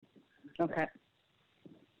Okay.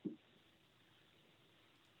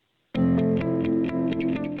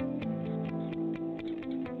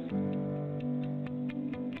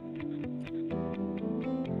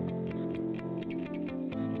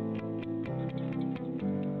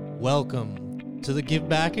 Welcome to the Give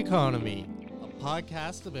Back Economy, a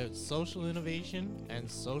podcast about social innovation and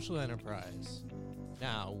social enterprise.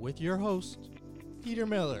 Now, with your host, Peter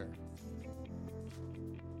Miller.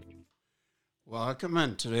 Welcome,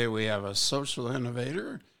 and today we have a social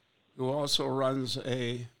innovator who also runs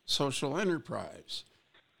a social enterprise.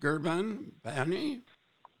 Gurban Bani,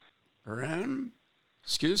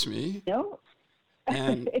 excuse me. No,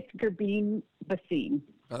 And it's Gerbine Basine.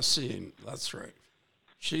 Basine, that's right.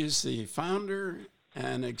 She's the founder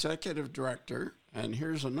and executive director, and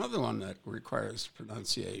here's another one that requires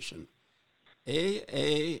pronunciation,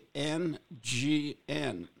 Aangen. Aangen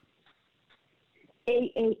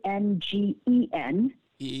is E-E-N.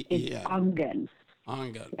 Aangen.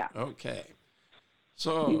 Aangen, Yeah. okay.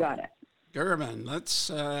 So, You got it. Gurban, let's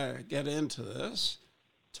get into this.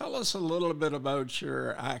 Tell us a little bit about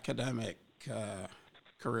your academic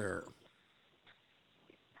career.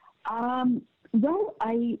 Well,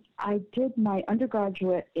 I did my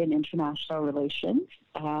undergraduate in international relations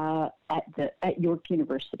at York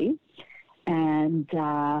University, and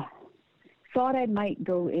thought I might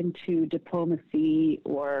go into diplomacy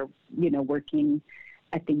or working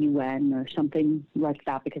at the UN or something like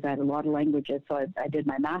that because I had a lot of languages. So I did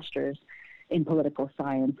my master's in political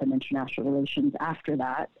science and international relations after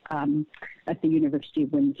that at the University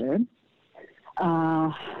of Windsor.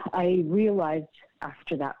 I realized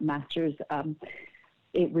after that master's,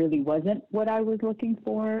 it really wasn't what I was looking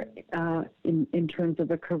for in terms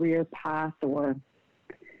of a career path or,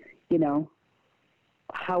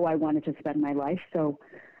 how I wanted to spend my life. So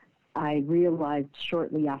I realized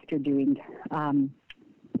shortly after doing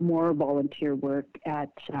more volunteer work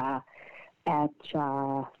at the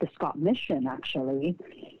Scott Mission, actually,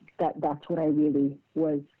 that's what I really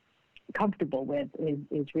was comfortable with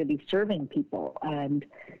is really serving people and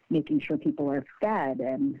making sure people are fed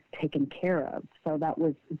and taken care of. So that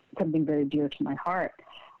was something very dear to my heart.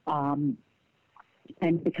 And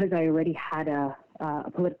because I already had a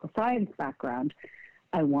political science background,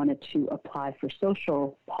 I wanted to apply for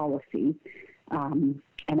social policy. And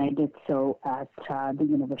I did so at the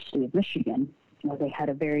University of Michigan. They had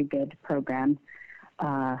a very good program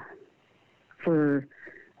for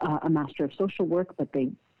a Master of Social Work, but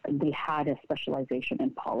they had a specialization in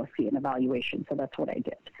policy and evaluation, so that's what I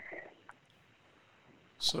did.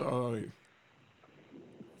 So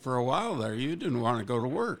for a while there, you didn't want to go to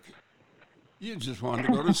work. You just wanted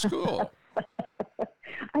to go to school.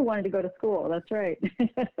 I wanted to go to school, that's right.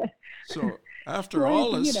 So after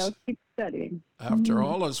all this, keep studying. After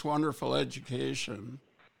all this wonderful education,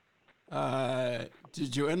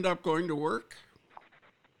 did you end up going to work?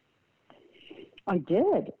 I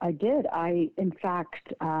did. I, in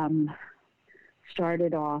fact,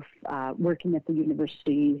 started off working at the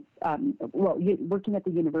university. Working at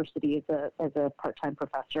the university as a part-time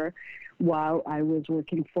professor, while I was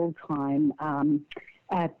working full-time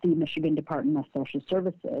at the Michigan Department of Social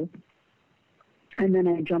Services, and then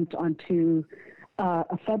I jumped onto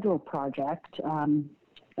a federal project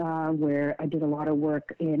where I did a lot of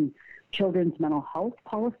work in children's mental health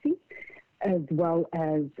policy, as well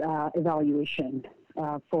as evaluation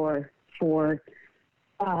for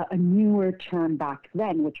a newer term back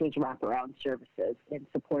then, which was wraparound services in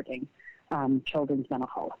supporting children's mental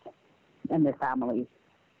health and their families.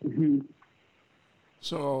 Mm-hmm.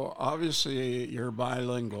 So obviously you're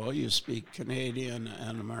bilingual. You speak Canadian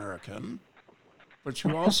and American, but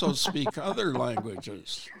you also speak other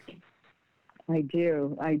languages. I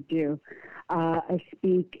do. I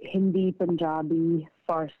speak Hindi, Punjabi,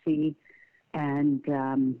 Farsi, and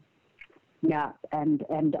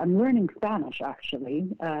and I'm learning Spanish, actually.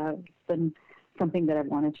 It's been something that I've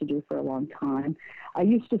wanted to do for a long time. I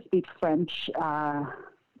used to speak French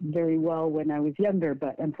very well when I was younger,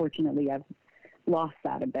 but unfortunately I've lost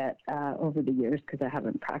that a bit over the years because I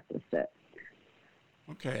haven't practiced it.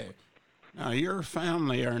 Okay. Now, your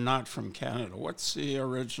family are not from Canada. What's the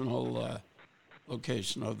original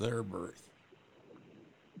location of their birth?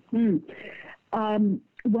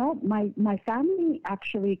 Well, my family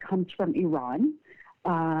actually comes from Iran.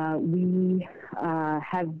 We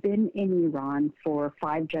have been in Iran for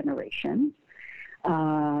 5 generations.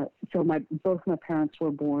 So both my parents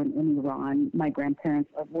were born in Iran. My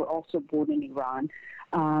grandparents were also born in Iran.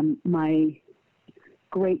 My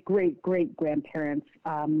great-great-great-grandparents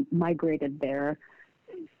migrated there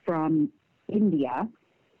from India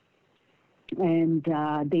and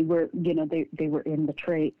they were, they were in the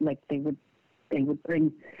trade. Like they would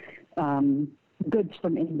bring goods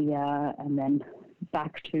from India and then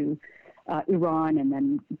back to Iran and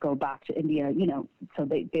then go back to India. So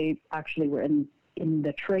they actually were in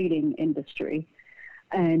the trading industry,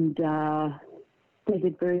 and they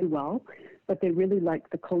did very well. But they really liked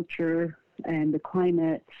the culture and the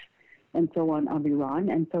climate and so on of Iran,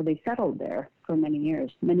 and so they settled there for many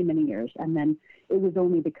years. And then it was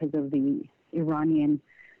only because of the Iranian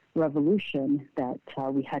Revolution that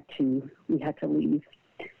we had to leave.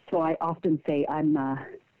 So I often say I'm a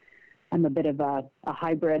bit of a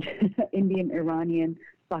hybrid, Indian, Iranian,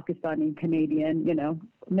 Pakistani, Canadian,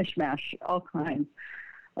 mishmash, all kinds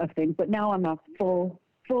of things. But now I'm a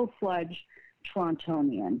full-fledged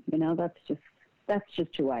Torontonian. That's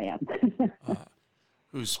just who I am.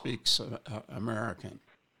 Who speaks American?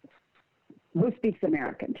 Who speaks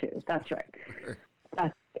American too? That's right.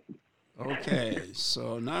 Okay,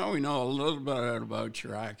 so now we know a little bit about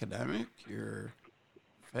your academic, your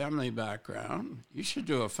family background. You should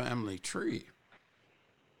do a family tree.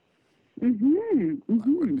 Mm-hmm. That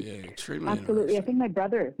would be extremely Absolutely. I interesting.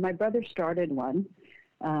 think my brother started one.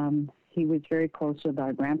 He was very close with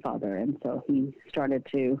our grandfather, and so he started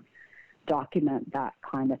to document that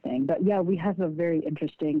kind of thing. But yeah, we have a very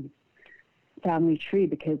interesting family tree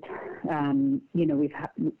because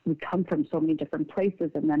we come from so many different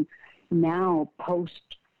places, and then now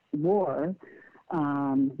post-war,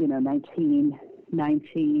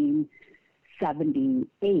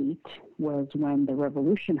 1978 was when the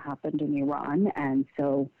revolution happened in Iran, and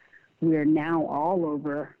so we're now all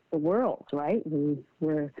over the world, right?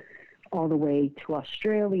 We're all the way to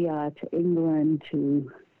Australia, to England,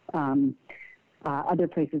 to other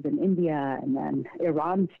places in India, and then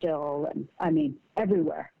Iran still, and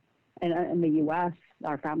everywhere. And in the U.S.,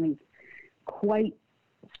 our family's quite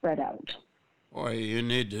spread out. Boy, you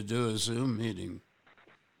need to do a Zoom meeting.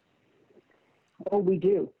 Oh, we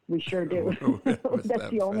do. We sure do. With That's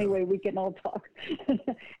that the only family. way we can all talk.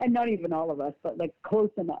 And not even all of us, but like close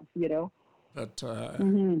enough, But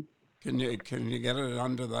Mm-hmm. can you get it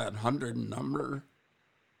under that 100 number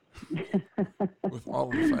with all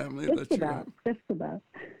the family that you have? Just about.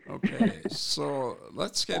 Okay, so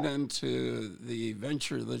let's get into the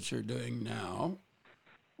venture that you're doing now,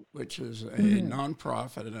 which is a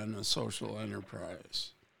nonprofit and a social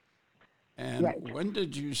enterprise. And Right. when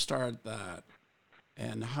did you start that?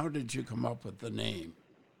 And how did you come up with the name?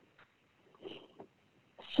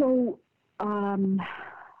 So,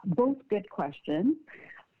 both good questions.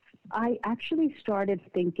 I actually started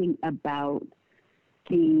thinking about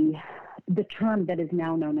the term that is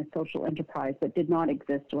now known as social enterprise that did not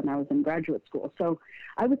exist when I was in graduate school. So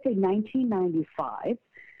I would say 1995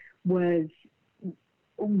 was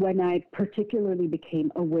when I particularly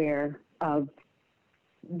became aware of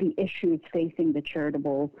the issues facing the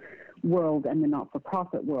charitable world and the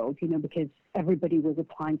not-for-profit world, because everybody was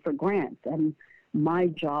applying for grants. And my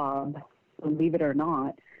job, believe it or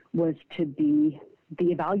not, was to be the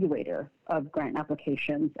evaluator of grant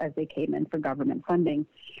applications as they came in for government funding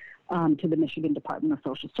to the Michigan Department of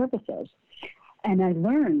Social Services. And I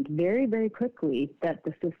learned very, very quickly that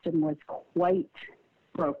the system was quite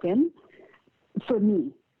broken for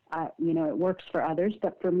me. It works for others,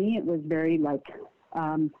 but for me, it was very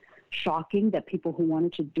shocking that people who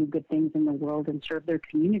wanted to do good things in the world and serve their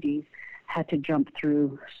communities had to jump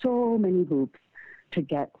through so many hoops to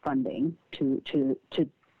get funding to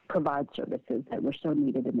provide services that were so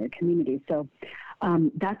needed in their communities. So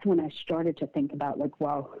that's when I started to think about,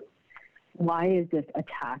 why is this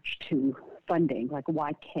attached to funding?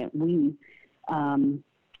 Why can't we,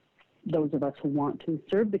 those of us who want to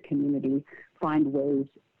serve the community, find ways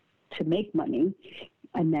to make money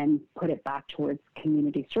and then put it back towards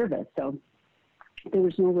community service? So there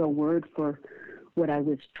was no real word for what I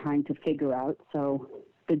was trying to figure out. So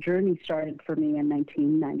the journey started for me in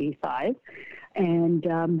 1995. And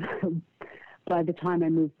by the time I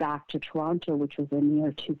moved back to Toronto, which was in the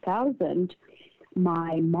year 2000,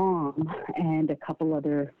 my mom and a couple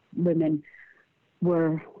other women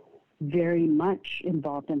were very much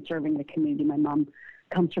involved in serving the community. My mom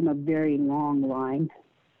comes from a very long line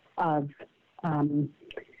of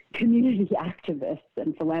community activists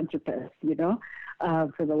and philanthropists,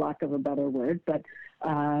 for the lack of a better word. But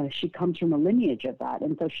she comes from a lineage of that.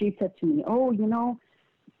 And so she said to me,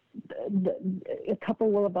 a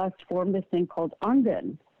couple of us formed this thing called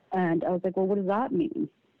Aangen. And I was like, well, what does that mean?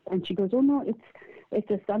 And she goes, oh, no, it's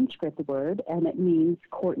a Sanskrit word, and it means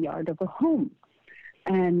courtyard of a home.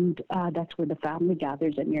 And that's where the family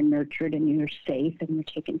gathers, and you're nurtured, and you're safe, and you're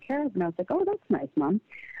taken care of. And I was like, oh, that's nice, Mom.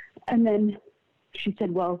 And then she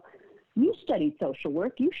said, well, you studied social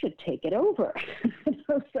work, you should take it over. And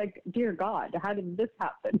I was like, dear God, how did this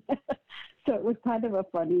happen? So it was kind of a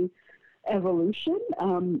funny evolution,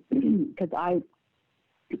 because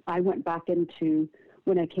I went back into,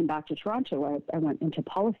 when I came back to Toronto, I went into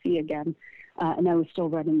policy again, and I was still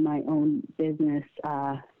running my own business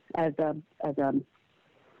as a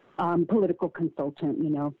political consultant,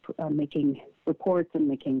 making reports and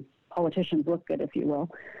making politicians look good, if you will.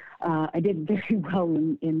 I did very well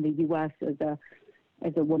in the U.S.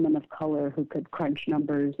 as a woman of color who could crunch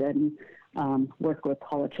numbers and work with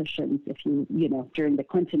politicians. During the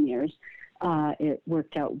Clinton years, it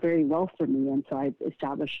worked out very well for me, and so I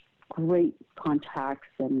established great contacts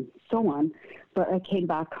and so on. But I came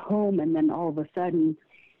back home, and then all of a sudden,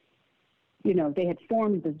 they had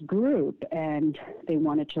formed this group, and they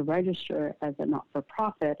wanted to register as a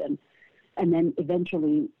not-for-profit, and then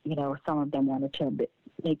eventually, some of them wanted to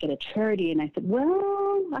make it a charity, and I said,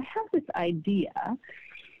 well, I have this idea.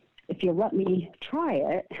 If you let me try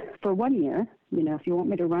it for 1 year, if you want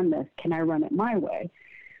me to run this, can I run it my way?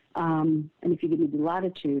 And if you give me the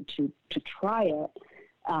latitude to try it,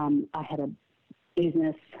 I had a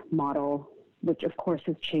business model, which of course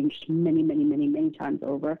has changed many, many, many, many times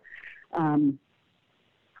over.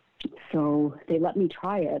 So they let me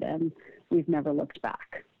try it, and we've never looked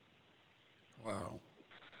back. Wow.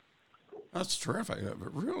 That's terrific.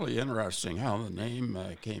 Really interesting how the name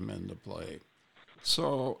came into play.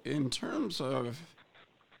 So in terms of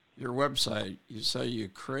your website, you say you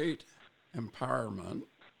create empowerment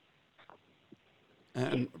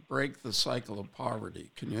and break the cycle of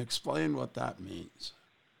poverty. Can you explain what that means?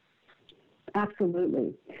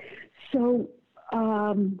 Absolutely. So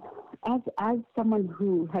as someone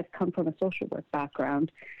who has come from a social work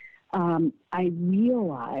background, I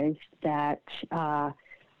realized that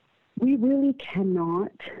we really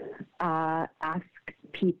cannot ask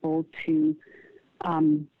people to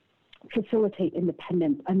facilitate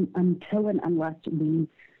independence until and unless we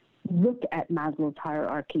look at Maslow's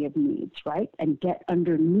hierarchy of needs, right, and get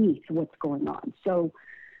underneath what's going on. So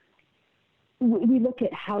we look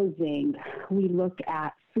at housing, we look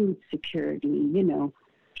at food security,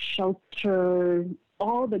 shelter,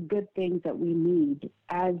 all the good things that we need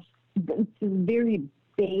as very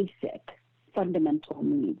basic fundamental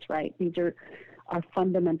needs, right? These are our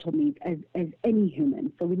fundamental needs as any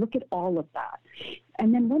human. So we look at all of that.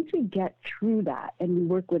 And then once we get through that, and we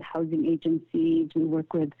work with housing agencies, we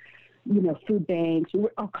work with, food banks,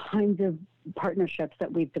 all kinds of partnerships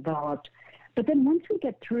that we've developed. But then once we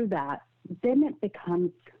get through that, then it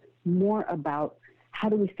becomes more about how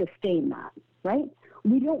do we sustain that, right?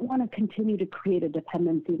 We don't want to continue to create a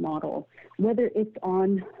dependency model, whether it's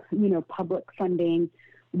on, public funding,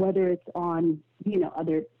 whether it's on,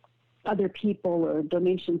 other people or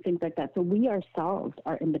donations, things like that. So we ourselves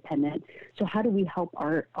are independent. So how do we help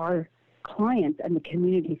our clients and the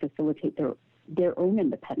community facilitate their own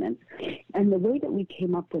independence? And the way that we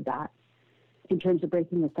came up with that in terms of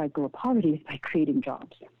breaking the cycle of poverty is by creating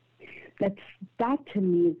jobs. That to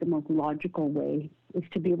me is the most logical way, is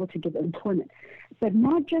to be able to give employment, but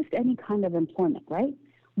not just any kind of employment, right?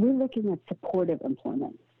 We're looking at supportive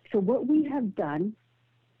employment. So what we have done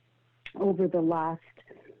over the last,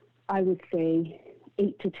 I would say,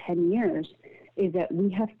 8 to 10 years is that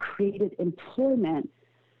we have created employment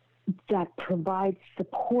that provides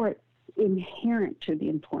support inherent to the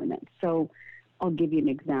employment. So I'll give you an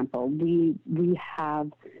example. We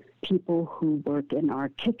have people who work in our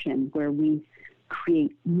kitchen where we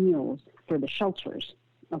create meals for the shelters.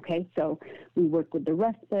 Okay, so we work with the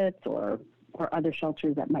respites or other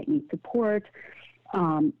shelters that might need support.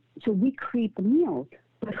 So we create the meals.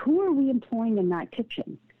 But who are we employing in that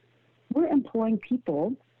kitchen? We're employing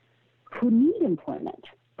people who need employment,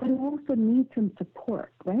 but who also need some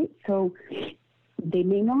support, right? So they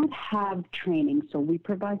may not have training, so we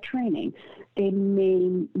provide training. They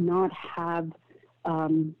may not have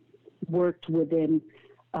worked within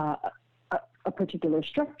a particular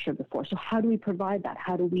structure before. So how do we provide that?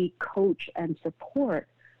 How do we coach and support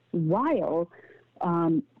while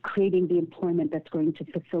creating the employment that's going to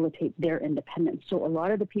facilitate their independence? So a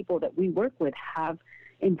lot of the people that we work with have,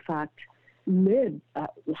 in fact, lived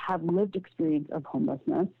experience of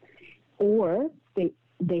homelessness, or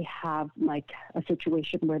they have like a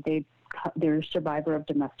situation where they're a survivor of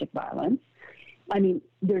domestic violence. I mean,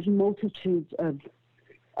 there's multitudes of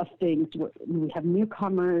things. We have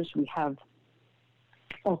newcomers, we have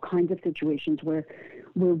all kinds of situations where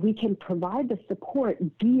we can provide the support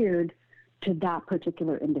geared to that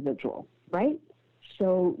particular individual, right?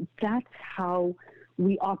 So that's how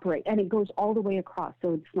we operate, and it goes all the way across.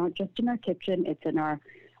 So it's not just in our kitchen, it's in our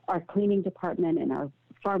cleaning department, in our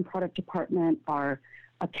farm product department. Our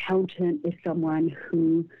accountant is someone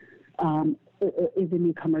who is a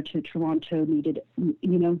newcomer to Toronto, needed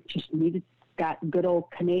that good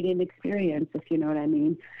old Canadian experience, if you know what I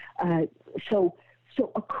mean. So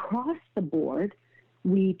across the board,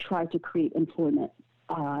 we try to create employment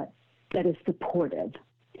that is supportive.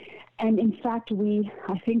 And in fact,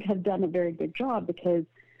 I think, have done a very good job, because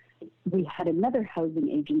we had another housing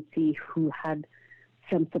agency who had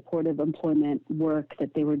some supportive employment work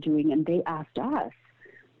that they were doing, and they asked us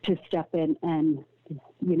to step in and,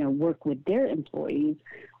 work with their employees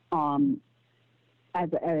as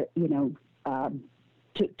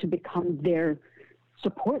to become their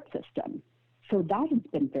support system. So that has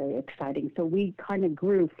been very exciting. So we kind of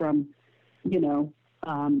grew from,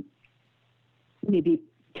 maybe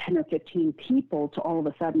 10 or 15 people to all of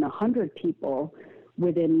a sudden 100 people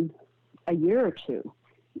within a year or two.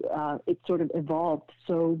 It sort of evolved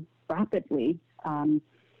so rapidly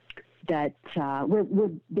that we're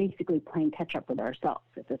basically playing catch up with ourselves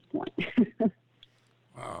at this point.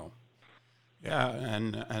 Wow. Yeah,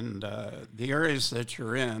 and the areas that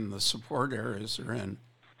you're in, the support areas you're in,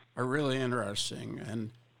 are really interesting.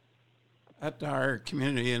 And at our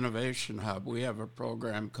Community Innovation Hub, we have a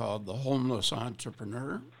program called the Homeless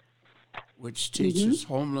Entrepreneur, which teaches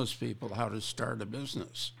homeless people how to start a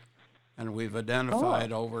business. And we've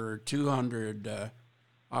identified over 200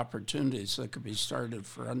 opportunities that could be started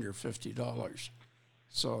for under $50.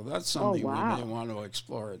 So that's something we may want to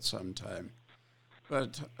explore at some time.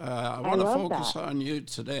 But I want to focus on you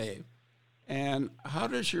today. And how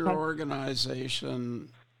does your organization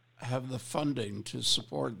have the funding to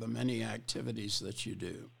support the many activities that you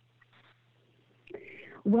do?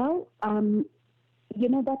 Well,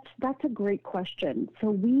 that's a great question.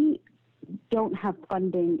 So we don't have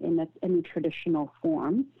funding in any traditional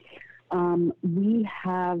form. We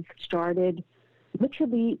have started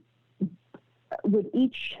literally with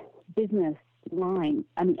each business line,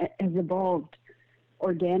 has evolved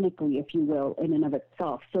organically, if you will, in and of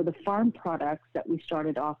itself. So the farm products that we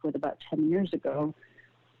started off with about 10 years ago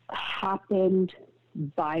happened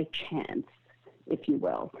by chance, if you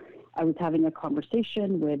will. I was having a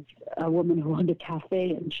conversation with a woman who owned a cafe,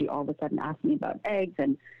 and she all of a sudden asked me about eggs,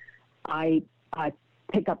 and I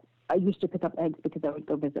used to pick up eggs because I would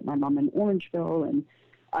go visit my mom in Orangeville, and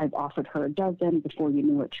I've offered her a dozen. Before you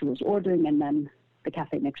knew it, she was ordering, and then the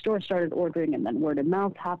cafe next door started ordering, and then word of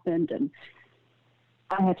mouth happened, and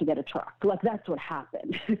I had to get a truck. Like, that's what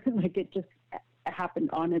happened. Like, it just happened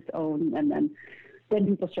on its own, and then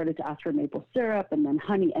people started to ask for maple syrup and then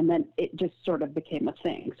honey, and then it just sort of became a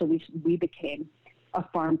thing. So we became a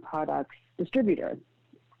farm products distributor,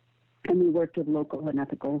 and we worked with local and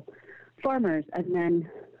ethical farmers. And then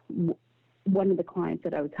one of the clients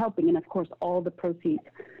that I was helping, and of course all the proceeds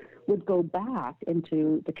would go back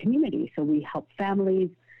into the community. So we helped families,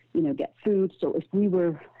 get food. So if we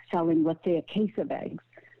were selling, let's say, a case of eggs,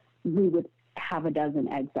 we would have a dozen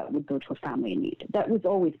eggs that would go to a family in need. That was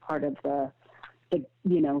always part of the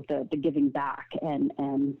giving back and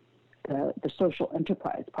the social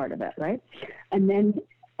enterprise part of it, right? And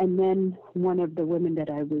then one of the women that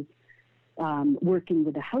I was working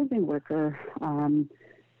with, a housing worker,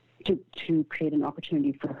 to create an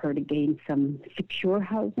opportunity for her to gain some secure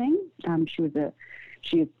housing. She's a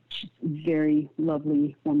very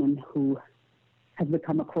lovely woman who has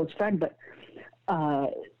become a close friend, but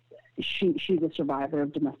she's a survivor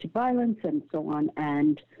of domestic violence and so on,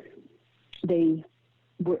 and they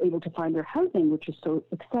were able to find her housing, which is so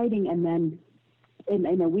exciting. And then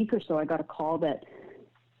in a week or so, I got a call that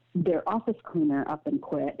their office cleaner up and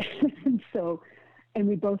quit. and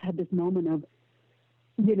we both had this moment of,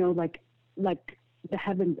 like the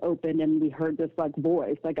heavens opened and we heard this like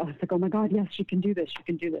voice. Like, I was like, oh my God, yes, she can do this. She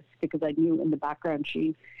can do this. Because I knew in the background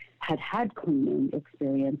she had cleaning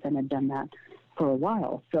experience and had done that for a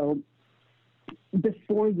while. So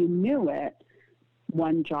before you knew it,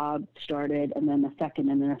 one job started, and then a second,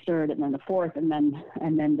 and then a third, and then a fourth, and then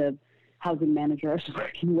the housing manager I was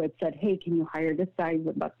working with said, hey, can you hire this guy? He's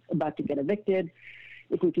about to get evicted.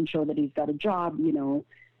 If we can show that he's got a job,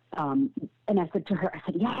 and I said to her,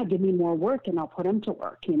 yeah, give me more work and I'll put him to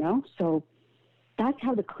work, So that's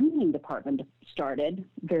how the cleaning department started,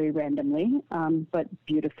 very randomly, but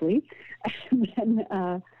beautifully.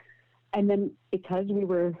 And then because we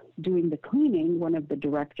were doing the cleaning, one of the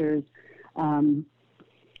directors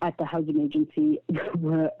at the housing agency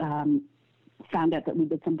found out that we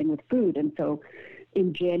did something with food. And so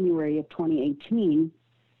in January of 2018,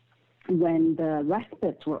 when the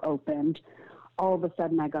respites were opened, all of a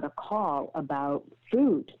sudden I got a call about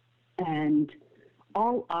food. And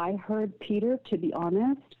all I heard, Peter, to be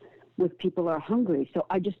honest, with People Are Hungry. So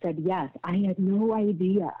I just said yes. I had no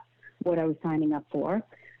idea what I was signing up for.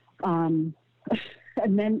 And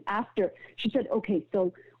then after, she said, okay,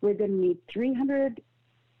 so we're going to need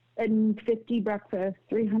 350 breakfast,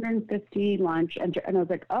 350 lunch. And I was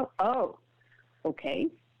like, oh, okay.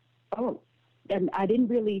 Oh, and I didn't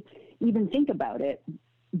really even think about it,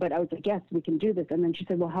 but I was like, yes, we can do this. And then she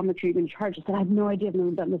said, well, how much are you going to charge? I said, I have no idea. I've never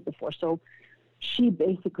done this before. So she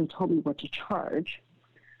basically told me what to charge.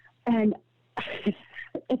 And,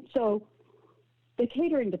 and so the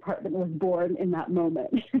catering department was born in that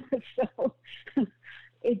moment. So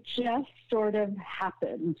it just sort of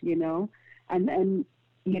happened, and then,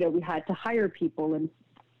 we had to hire people and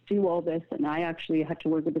do all this. And I actually had to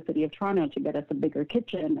work with the city of Toronto to get us a bigger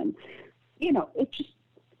kitchen. And,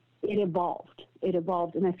 it evolved. It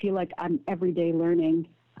evolved. And I feel like I'm every day learning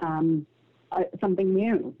something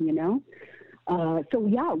new, So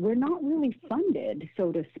yeah, we're not really funded,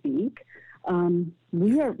 so to speak.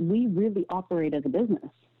 We really operate as a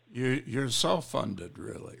business. You're self-funded,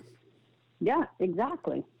 really. Yeah,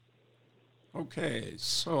 exactly. Okay,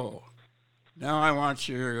 so now I want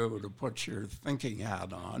you to put your thinking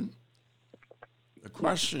hat on. The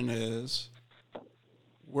question is,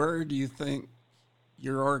 where do you think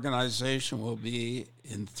your organization will be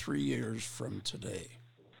in 3 years from today?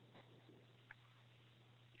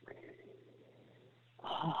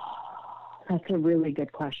 That's a really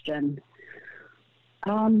good question.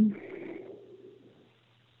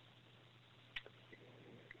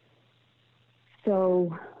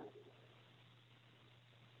 So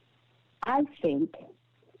I think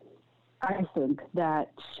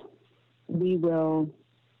that we will,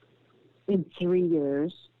 in 3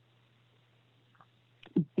 years,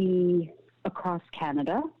 be across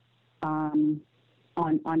Canada on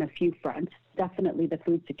a few fronts, definitely the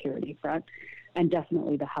food security front, and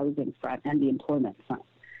definitely the housing front and the employment front.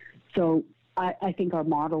 So I think our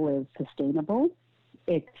model is sustainable.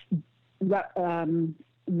 It's what's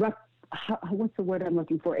the word I'm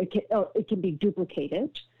looking for? It can be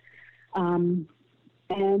duplicated, and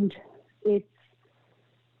it's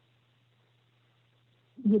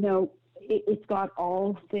it's got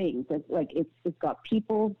all things. It's got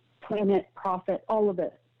people, planet, profit, all of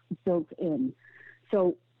it built in.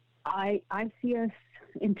 So I see us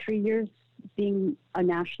in 3 years being a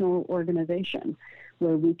national organization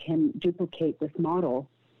where we can duplicate this model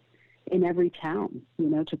in every town,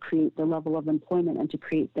 to create the level of employment and to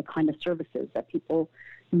create the kind of services that people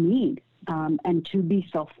need, and to be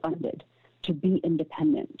self-funded, to be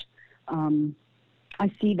independent. I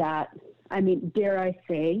see that. Dare I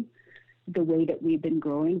say, the way that we've been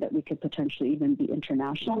growing, that we could potentially even be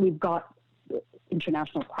international. We've got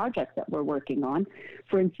international projects that we're working on.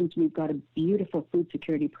 For instance, we've got a beautiful food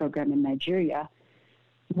security program in Nigeria,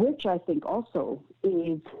 which I think also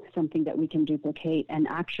is something that we can duplicate and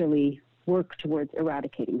actually work towards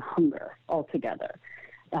eradicating hunger altogether.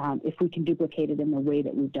 If we can duplicate it in the way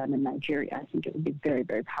that we've done in Nigeria, I think it would be very,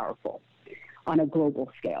 very powerful on a global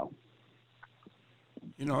scale.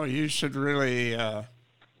 You should really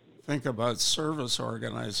think about service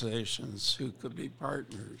organizations who could be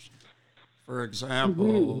partners. For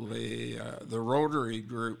example, the Rotary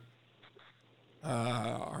Group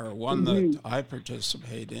are one that I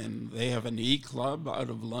participate in. They have an e-club out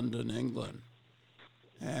of London, England,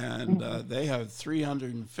 and they have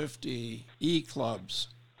 350 e-clubs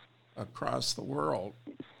across the world,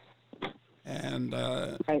 and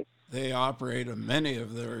they operate many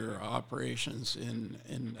of their operations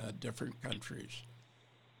in different countries.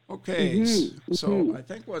 Okay, so I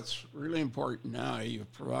think what's really important now,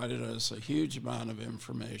 you've provided us a huge amount of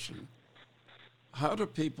information. How do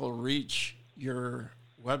people reach your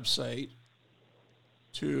website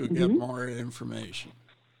to get more information?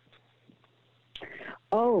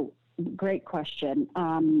 Oh, great question.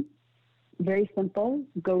 Very simple.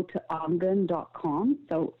 Go to aangen.com,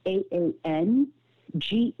 so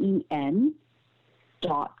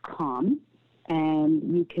AANGEN.com.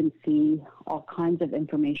 And you can see all kinds of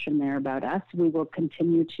information there about us. We will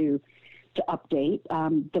continue to update.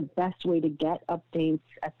 The best way to get updates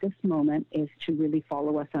at this moment is to really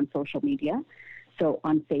follow us on social media. So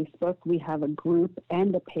on Facebook, we have a group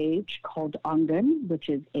and a page called Aangen, which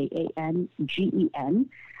is AANGEN.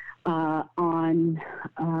 On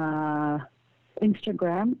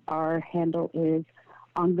Instagram, our handle is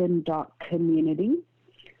aangen.community.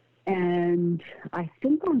 And I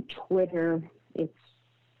think on Twitter, it's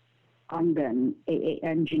Aangen,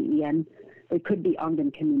 AANGEN. It could be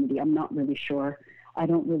Aangen Community. I'm not really sure. I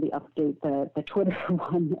don't really update the Twitter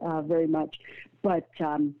one very much, but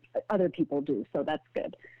other people do, so that's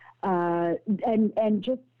good. And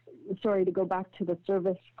just sorry, to go back to the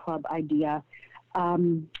service club idea.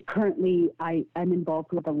 Currently, I'm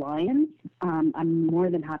involved with the Lions. I'm more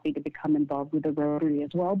than happy to become involved with the Rotary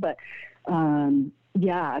as well. But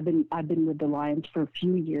yeah, I've been with the Lions for a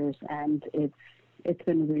few years, and it's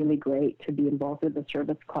been really great to be involved with the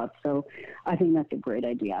service club. So I think that's a great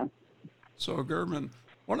idea. So, Gerben,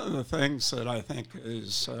 one of the things that I think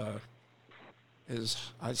is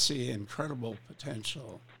I see incredible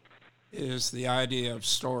potential is the idea of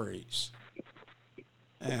stories.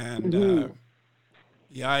 And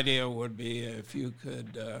the idea would be if you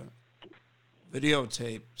could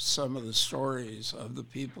videotape some of the stories of the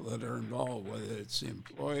people that are involved, whether it's the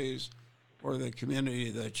employees or the community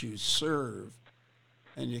that you serve.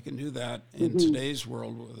 And you can do that in today's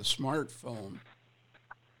world with a smartphone.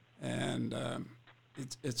 And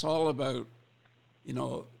it's all about,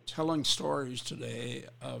 telling stories today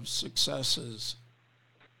of successes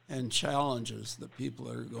and challenges that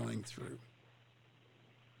people are going through.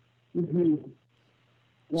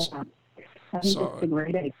 Yeah, I think that's a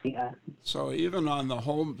great idea. So even on the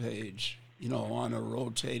homepage, on a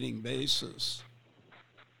rotating basis,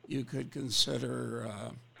 you could consider,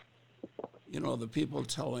 the people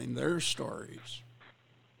telling their stories.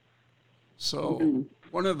 So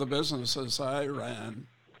one of the businesses I ran,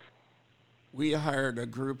 we hired a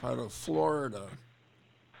group out of Florida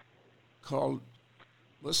called,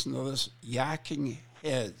 listen to this, Yakking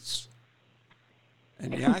Heads.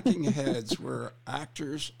 And Yakking Heads were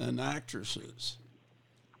actors and actresses.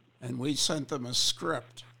 And we sent them a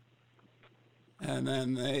script. And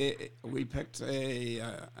then we picked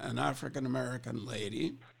an African-American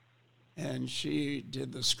lady, and she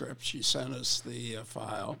did the script. She sent us the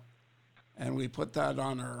file, and we put that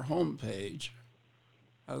on our homepage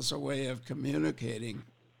as a way of communicating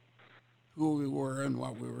who we were and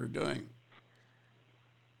what we were doing.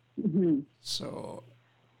 So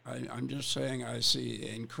I'm just saying I see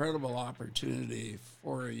incredible opportunity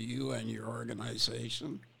for you and your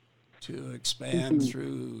organization to expand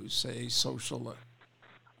through, say, social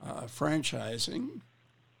franchising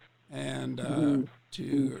and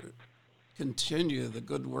to continue the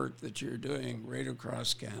good work that you're doing right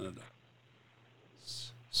across Canada.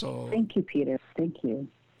 So thank you, Peter. Thank you.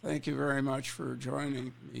 Thank you very much for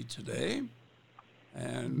joining me today.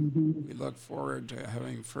 And we look forward to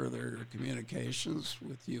having further communications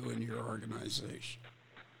with you and your organization.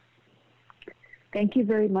 Thank you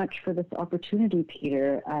very much for this opportunity,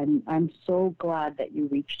 Peter. I'm so glad that you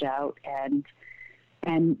reached out, and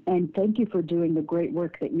thank you for doing the great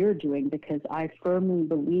work that you're doing, because I firmly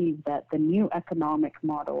believe that the new economic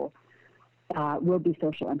model will be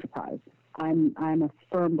social enterprise. I'm a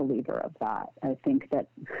firm believer of that. I think that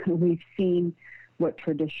we've seen what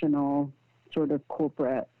traditional sort of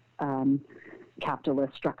corporate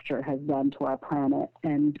capitalist structure has done to our planet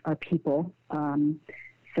and our people.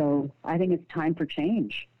 So I think it's time for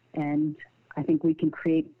change, and I think we can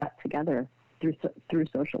create that together through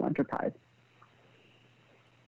social enterprise.